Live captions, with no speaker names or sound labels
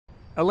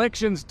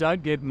Elections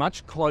don't get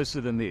much closer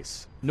than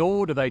this,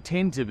 nor do they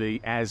tend to be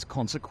as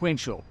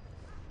consequential.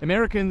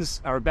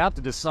 Americans are about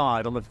to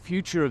decide on the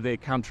future of their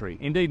country.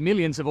 Indeed,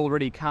 millions have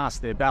already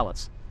cast their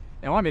ballots.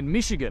 Now, I'm in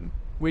Michigan,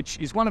 which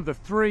is one of the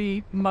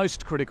three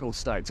most critical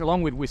states,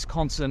 along with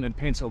Wisconsin and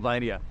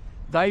Pennsylvania.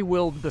 They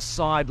will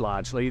decide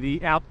largely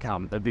the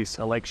outcome of this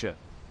election.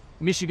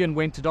 Michigan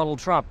went to Donald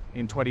Trump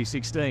in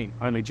 2016,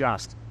 only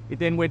just. It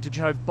then went to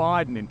Joe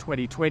Biden in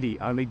 2020,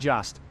 only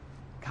just.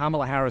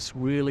 Kamala Harris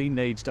really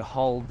needs to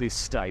hold this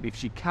state. If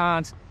she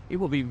can't, it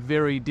will be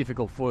very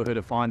difficult for her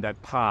to find that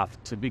path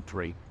to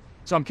victory.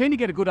 So I'm keen to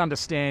get a good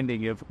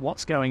understanding of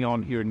what's going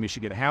on here in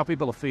Michigan, how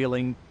people are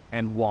feeling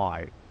and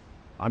why.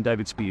 I'm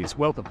David Speers.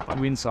 Welcome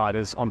to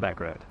Insiders on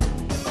Background.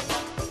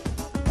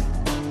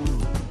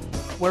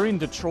 We're in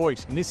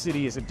Detroit, and this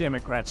city is a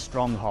Democrat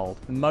stronghold.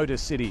 Motor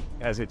City,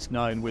 as it's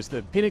known, was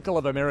the pinnacle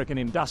of American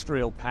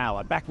industrial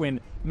power back when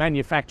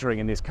manufacturing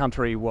in this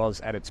country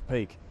was at its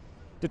peak.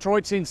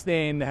 Detroit since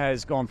then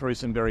has gone through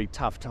some very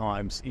tough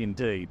times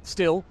indeed.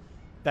 Still,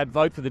 that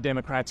vote for the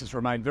Democrats has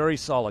remained very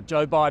solid.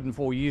 Joe Biden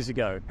 4 years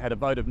ago had a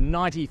vote of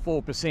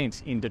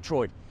 94% in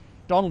Detroit.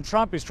 Donald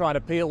Trump is trying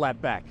to peel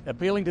that back,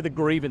 appealing to the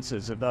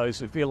grievances of those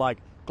who feel like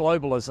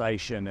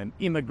globalisation and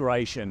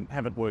immigration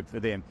haven't worked for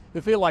them,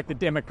 who feel like the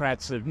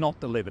Democrats have not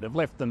delivered, have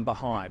left them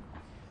behind.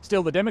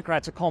 Still, the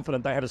Democrats are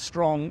confident they have a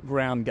strong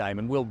ground game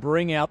and will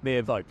bring out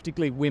their vote,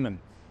 particularly women.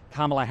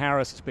 Kamala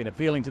Harris has been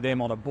appealing to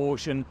them on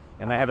abortion,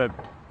 and they have a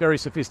very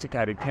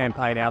sophisticated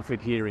campaign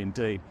outfit here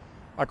indeed.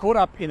 I caught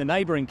up in the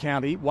neighbouring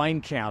county, Wayne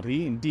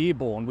County, in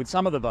Dearborn, with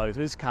some of the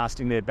voters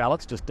casting their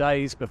ballots just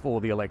days before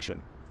the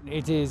election.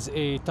 It is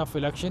a tough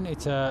election.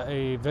 It's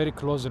a very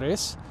close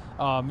race.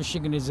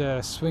 Michigan is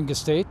a swing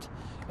state,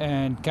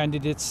 and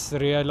candidates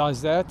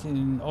realize that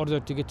in order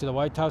to get to the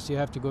White House, you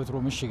have to go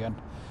through Michigan.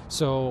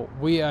 So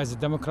we as a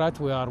Democrat,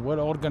 we are well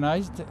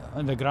organized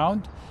on the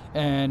ground,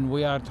 and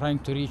we are trying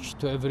to reach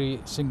to every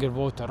single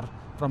voter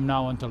from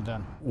now until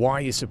then. Why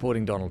are you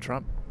supporting Donald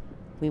Trump?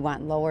 We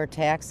want lower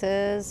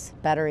taxes,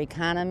 better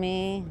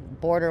economy,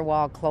 border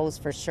wall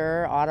closed for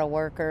sure, auto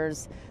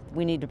workers.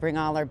 We need to bring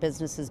all our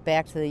businesses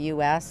back to the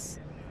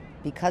U.S.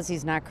 because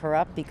he's not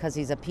corrupt, because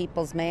he's a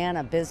people's man,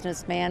 a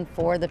businessman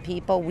for the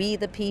people, we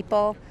the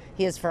people.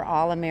 He is for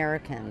all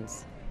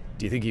Americans.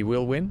 Do you think he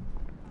will win?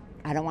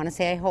 I don't want to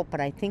say I hope, but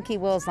I think he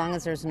will as long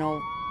as there's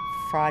no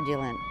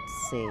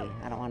fraudulency.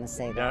 I don't want to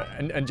say that.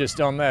 And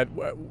just on that,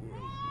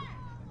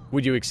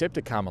 would you accept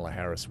a Kamala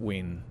Harris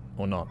win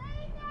or not?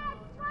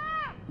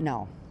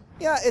 No.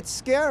 Yeah, it's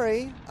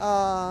scary.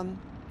 I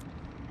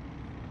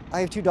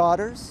have two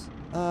daughters,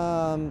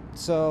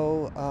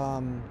 so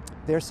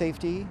their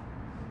safety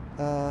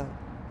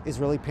is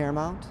really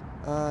paramount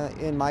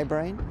in my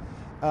brain.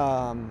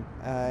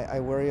 I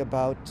worry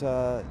about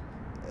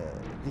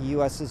the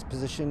U.S.'s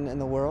position in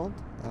the world,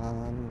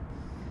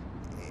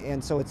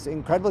 and so it's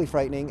incredibly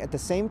frightening. At the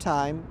same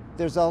time,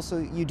 there's also,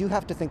 you do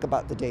have to think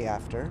about the day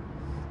after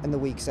and the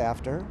weeks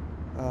after.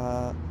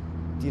 The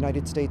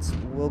United States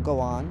will go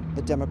on,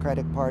 the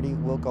Democratic Party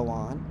will go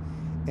on,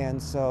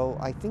 and so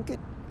I think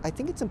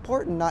it's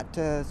important not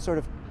to sort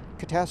of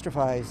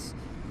catastrophize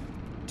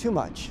too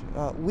much.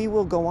 We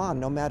will go on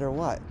no matter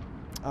what,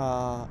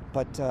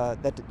 but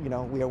that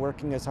we are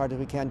working as hard as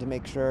we can to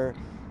make sure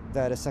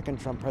that a second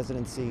Trump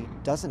presidency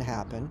doesn't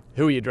happen.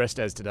 Who are you dressed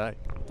as today?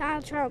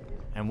 Donald Trump.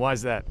 And why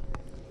is that?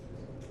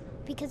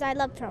 Because I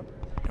love Trump.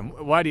 And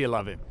why do you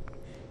love him?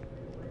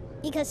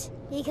 Because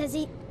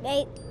he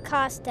made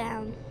costs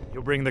down.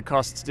 He'll bring the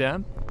costs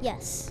down?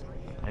 Yes.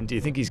 And do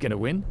you think he's going to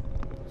win?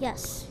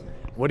 Yes.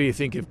 What do you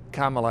think of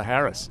Kamala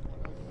Harris?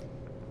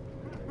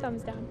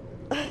 Thumbs down.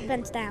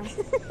 Thumbs down.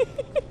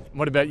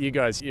 What about you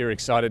guys? You're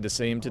excited to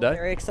see him today?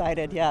 Very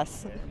excited,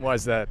 yes. Why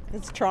is that?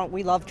 It's Trump.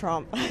 We love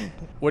Trump.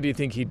 What do you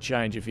think he'd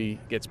change if he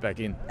gets back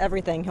in?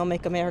 Everything. He'll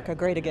make America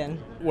great again.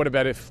 What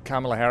about if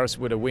Kamala Harris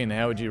were to win?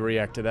 How would you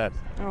react to that?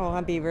 Oh,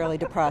 I'd be really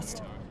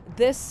depressed.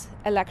 This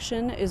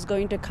election is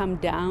going to come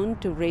down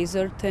to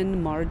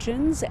razor-thin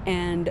margins,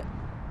 and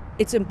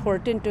it's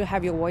important to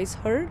have your voice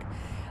heard,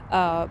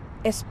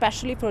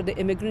 especially for the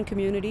immigrant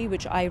community,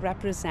 which I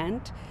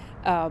represent.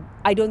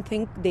 I don't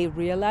think they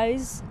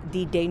realize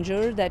the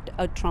danger that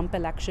a Trump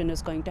election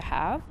is going to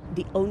have.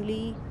 The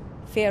only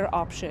fair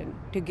option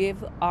to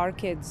give our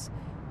kids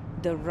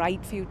the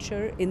right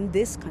future in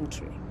this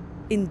country,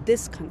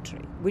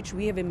 which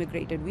we have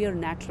immigrated, we are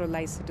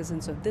naturalized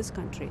citizens of this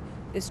country,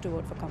 is to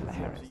vote for Kamala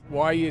Harris.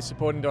 Why are you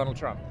supporting Donald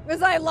Trump?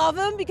 Because I love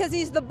him, because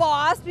he's the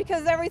boss,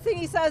 because everything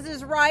he says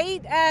is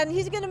right, and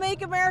he's going to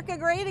make America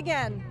great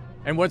again.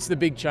 And what's the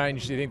big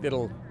change do you think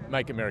that'll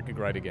make America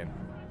great again?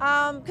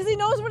 Because he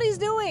knows what he's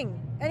doing,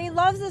 and he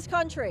loves this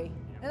country.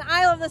 And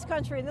I love this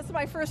country, and this is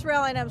my first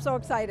rally, and I'm so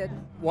excited.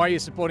 Why are you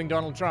supporting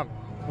Donald Trump?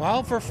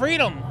 Well, for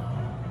freedom.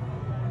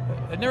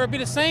 It'd never be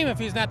the same if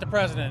he's not the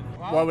president.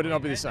 Well, why would it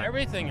not be the same?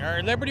 Everything.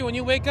 Our liberty, when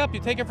you wake up, you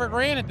take it for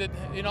granted that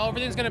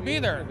everything's going to be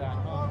there.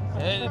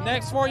 The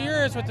next 4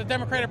 years with the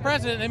Democratic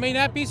president, it may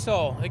not be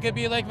so. It could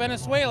be like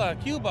Venezuela,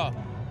 Cuba.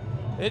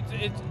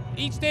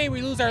 Each day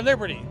we lose our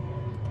liberty.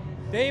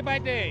 day by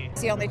day.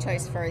 It's the only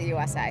choice for the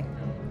USA.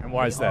 And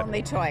why is that?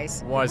 Only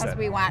choice. Why is because that?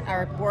 we want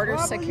our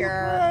borders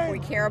secure, we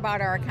care about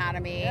our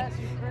economy,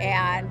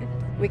 and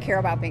we care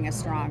about being a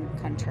strong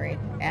country.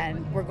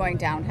 And we're going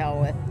downhill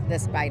with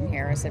this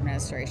Biden-Harris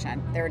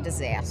administration. They're a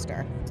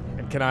disaster.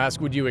 And can I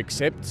ask, would you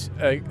accept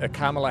a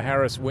Kamala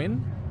Harris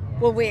win?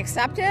 Will we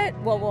accept it?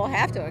 Well, we'll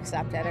have to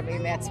accept it. I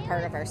mean, that's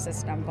part of our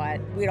system, but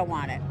we don't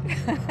want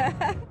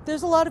it.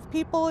 There's a lot of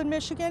people in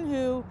Michigan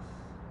who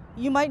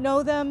you might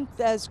know them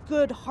as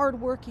good,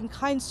 hardworking,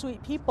 kind,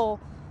 sweet people,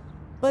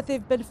 but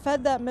they've been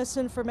fed that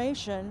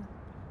misinformation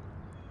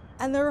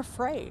and they're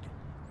afraid.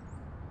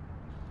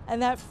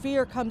 And that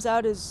fear comes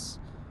out as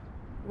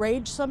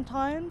rage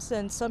sometimes,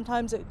 and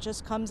sometimes it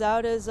just comes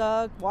out as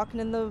walking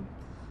in the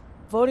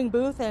voting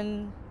booth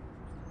and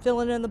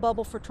filling in the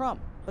bubble for Trump,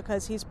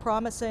 because he's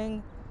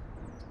promising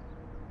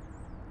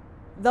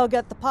they'll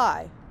get the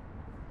pie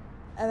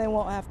and they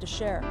won't have to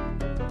share.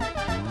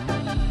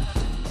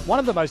 One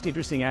of the most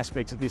interesting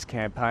aspects of this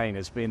campaign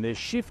has been the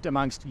shift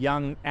amongst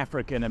young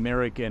African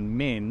American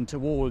men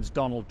towards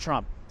Donald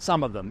Trump,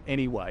 some of them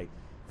anyway.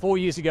 4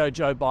 years ago,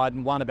 Joe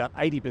Biden won about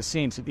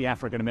 80% of the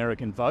African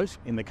American vote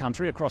in the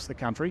country, across the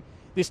country.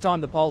 This time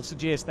the polls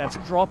suggest that's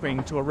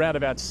dropping to around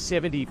about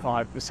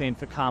 75%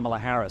 for Kamala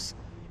Harris.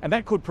 And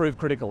that could prove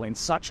critical in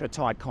such a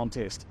tight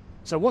contest.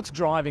 So what's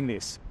driving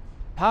this?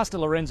 Pastor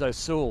Lorenzo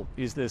Sewell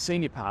is the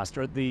senior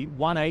pastor at the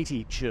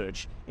 180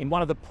 Church in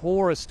one of the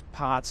poorest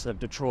parts of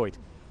Detroit.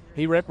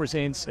 He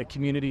represents a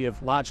community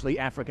of largely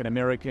African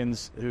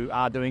Americans who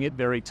are doing it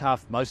very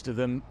tough, most of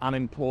them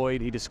unemployed.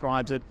 He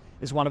describes it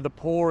as one of the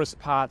poorest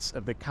parts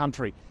of the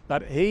country.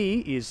 But he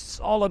is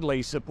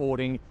solidly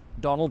supporting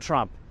Donald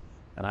Trump.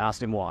 And I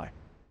asked him why.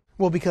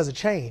 Well, because of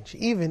change.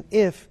 Even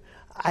if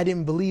I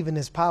didn't believe in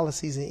his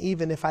policies, and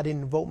even if I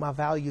didn't vote my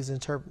values in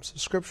terms of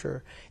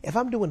scripture, if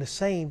I'm doing the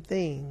same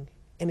thing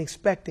and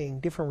expecting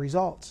different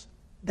results,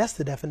 that's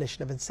the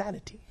definition of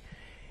insanity.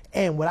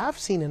 And what I've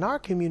seen in our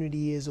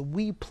community is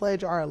we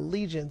pledge our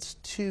allegiance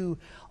to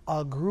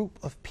a group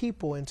of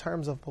people in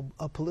terms of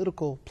a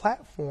political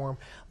platform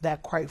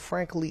that quite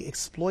frankly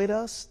exploit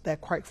us, that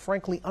quite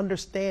frankly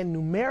understand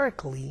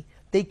numerically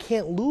they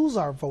can't lose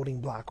our voting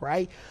block,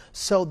 right?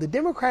 So the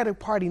Democratic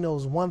Party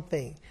knows one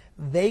thing: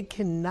 they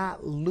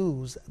cannot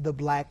lose the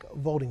black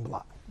voting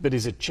block. But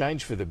is it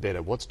change for the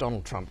better? What's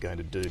Donald Trump going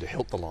to do to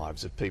help the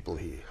lives of people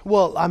here?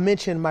 Well, I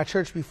mentioned my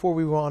church before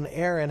we were on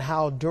air, and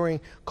how during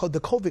the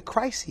COVID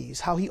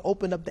crises, how he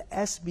opened up the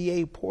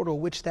SBA portal,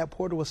 which that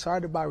portal was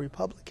started by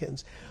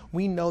Republicans.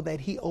 We know that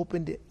he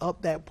opened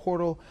up that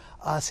portal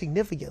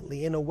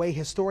significantly in a way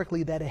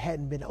historically that it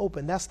hadn't been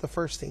open. That's the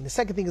first thing. The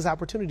second thing is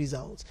opportunity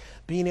zones.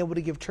 Being able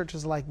to give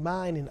churches like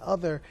mine and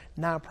other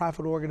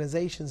nonprofit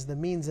organizations the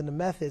means and the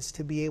methods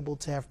to be able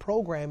to have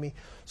programming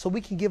so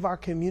we can give our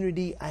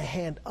community a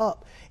hand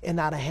up and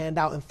not a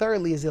handout. And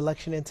thirdly is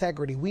election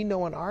integrity. We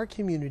know in our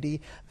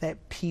community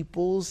that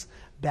people's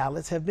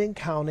ballots have been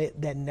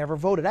counted that never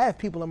voted. I have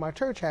people in my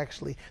church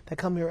actually that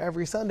come here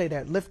every Sunday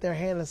that lift their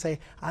hand and say,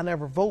 I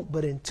never vote,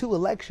 but in 2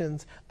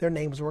 elections, their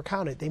names were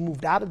counted. They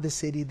moved out of the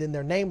city, then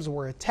their names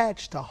were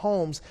attached to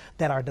homes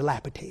that are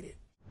dilapidated.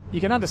 You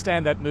can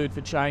understand that mood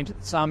for change.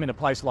 Some in a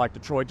place like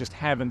Detroit just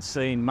haven't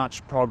seen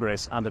much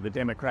progress under the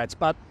Democrats,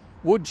 but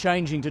would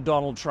changing to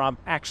Donald Trump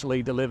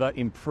actually deliver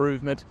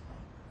improvement?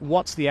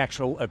 What's the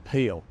actual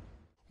appeal?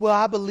 Well,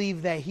 I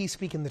believe that he's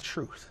speaking the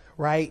truth.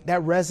 Right?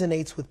 That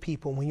resonates with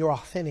people when you're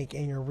authentic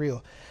and you're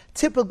real.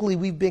 Typically,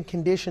 we've been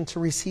conditioned to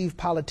receive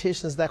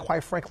politicians that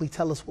quite frankly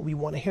tell us what we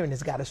want to hear, and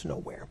it's got us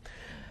nowhere.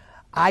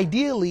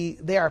 Ideally,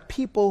 there are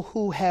people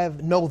who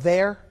have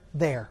they're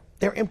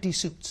empty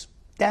suits.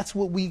 That's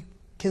what we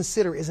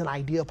consider is an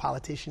ideal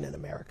politician in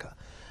America.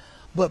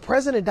 But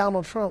President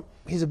Donald Trump,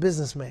 he's a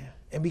businessman.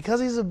 And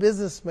because he's a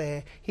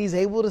businessman, he's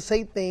able to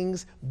say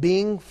things,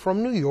 being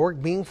from New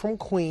York, being from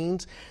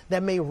Queens,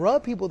 that may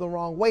rub people the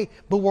wrong way,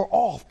 but we're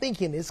all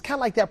thinking. It's kind of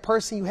like that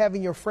person you have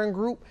in your friend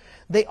group.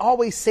 They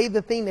always say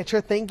the thing that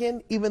you're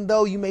thinking, even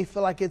though you may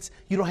feel like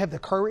you don't have the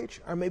courage,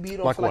 or maybe you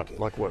don't feel like it.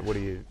 Like what? What do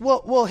you?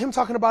 Well, him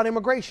talking about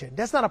immigration.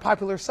 That's not a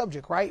popular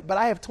subject, right? But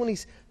I have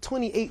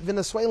 28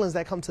 Venezuelans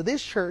that come to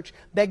this church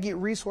that get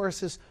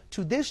resources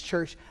to this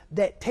church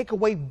that take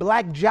away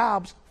black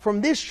jobs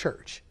from this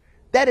church.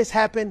 That has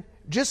happened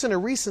just in the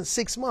recent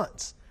 6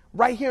 months,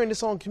 right here in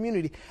this own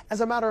community.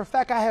 As a matter of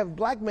fact, I have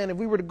black men, if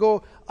we were to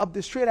go up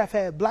the street, I've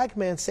had black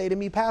men say to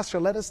me, Pastor,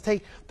 let us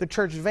take the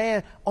church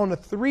van on a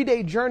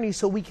 3-day journey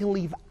so we can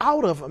leave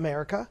out of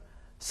America,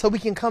 so we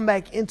can come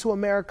back into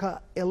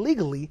America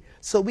illegally,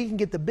 so we can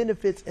get the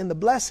benefits and the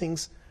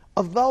blessings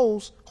of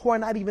those who are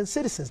not even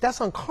citizens. That's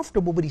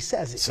uncomfortable, but he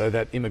says it. So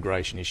that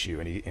immigration issue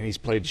and his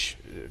pledge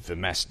for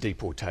mass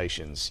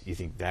deportations, you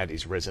think that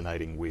is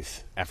resonating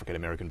with African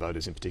American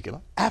voters in particular?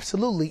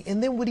 Absolutely.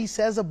 And then what he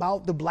says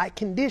about the black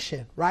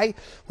condition, right?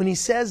 When he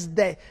says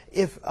that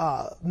if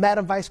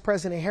Madam Vice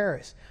President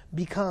Harris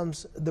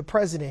becomes the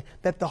president,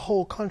 that the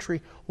whole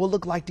country will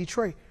look like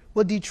Detroit.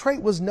 Well,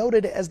 Detroit was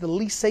noted as the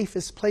least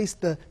safest place,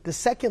 the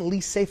second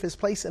least safest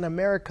place in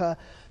America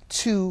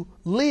to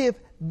live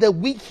The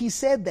week he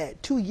said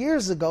that, 2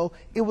 years ago,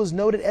 it was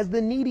noted as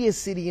the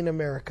neediest city in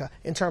America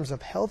in terms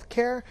of health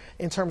care,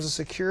 in terms of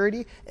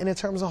security, and in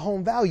terms of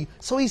home value.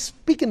 So he's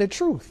speaking the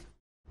truth.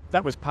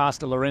 That was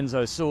Pastor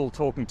Lorenzo Sewell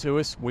talking to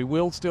us. We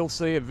will still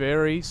see a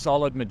very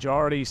solid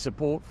majority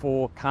support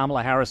for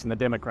Kamala Harris and the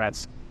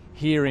Democrats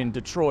here in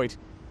Detroit.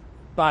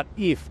 But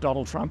if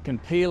Donald Trump can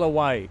peel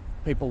away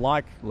people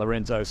like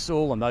Lorenzo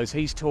Sewell and those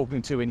he's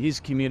talking to in his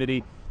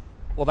community,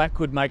 well, that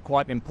could make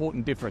quite an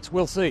important difference.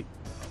 We'll see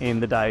in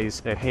the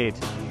days ahead.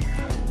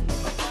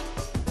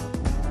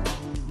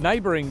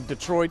 Neighbouring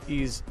Detroit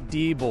is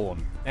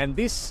Dearborn, and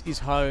this is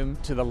home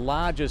to the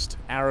largest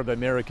Arab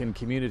American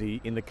community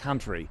in the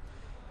country.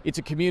 It's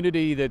a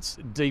community that's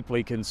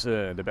deeply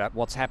concerned about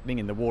what's happening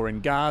in the war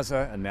in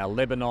Gaza and now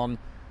Lebanon,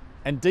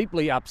 and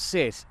deeply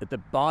upset at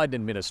the Biden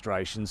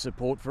administration's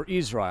support for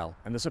Israel,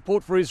 and the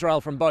support for Israel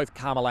from both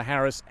Kamala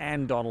Harris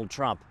and Donald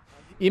Trump.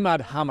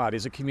 Imad Hamad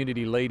is a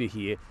community leader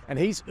here, and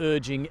he's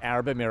urging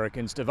Arab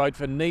Americans to vote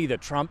for neither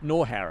Trump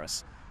nor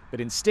Harris,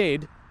 but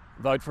instead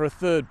vote for a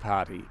third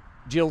party,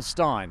 Jill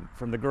Stein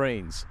from the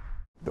Greens.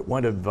 But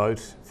won't a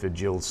vote for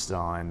Jill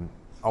Stein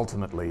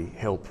ultimately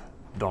help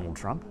Donald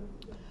Trump?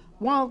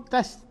 Well,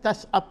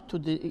 that's up to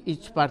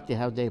each party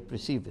how they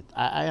perceive it.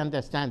 I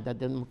understand that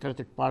the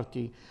Democratic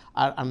Party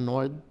are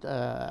annoyed,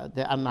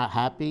 they are not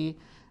happy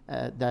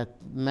that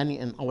many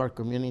in our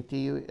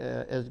community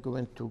is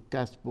going to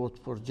cast vote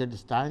for Jill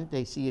Stein.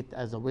 They see it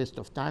as a waste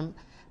of time.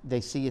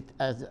 They see it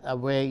as a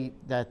way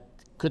that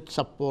could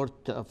support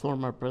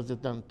former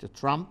President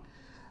Trump.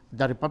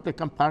 The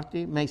Republican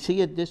Party may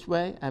see it this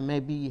way and may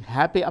be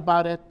happy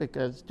about it,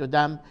 because to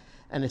them,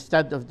 and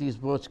instead of these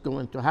votes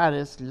going to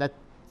Harris, let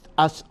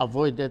us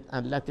avoid it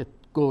and let it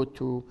go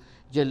to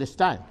Jill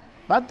Stein.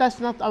 But that's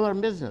not our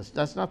business.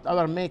 That's not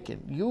our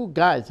making. You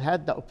guys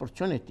had the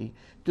opportunity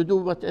to do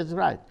what is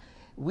right.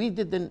 We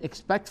didn't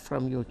expect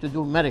from you to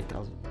do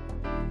miracles.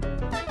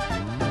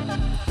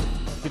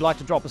 If you'd like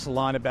to drop us a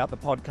line about the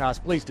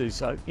podcast, please do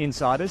so.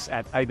 Insiders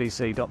at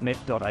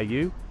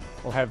abc.net.au.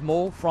 We'll have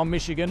more from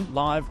Michigan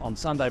live on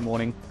Sunday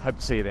morning. Hope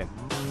to see you then.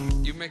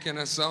 You're making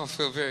us all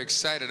feel very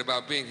excited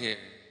about being here.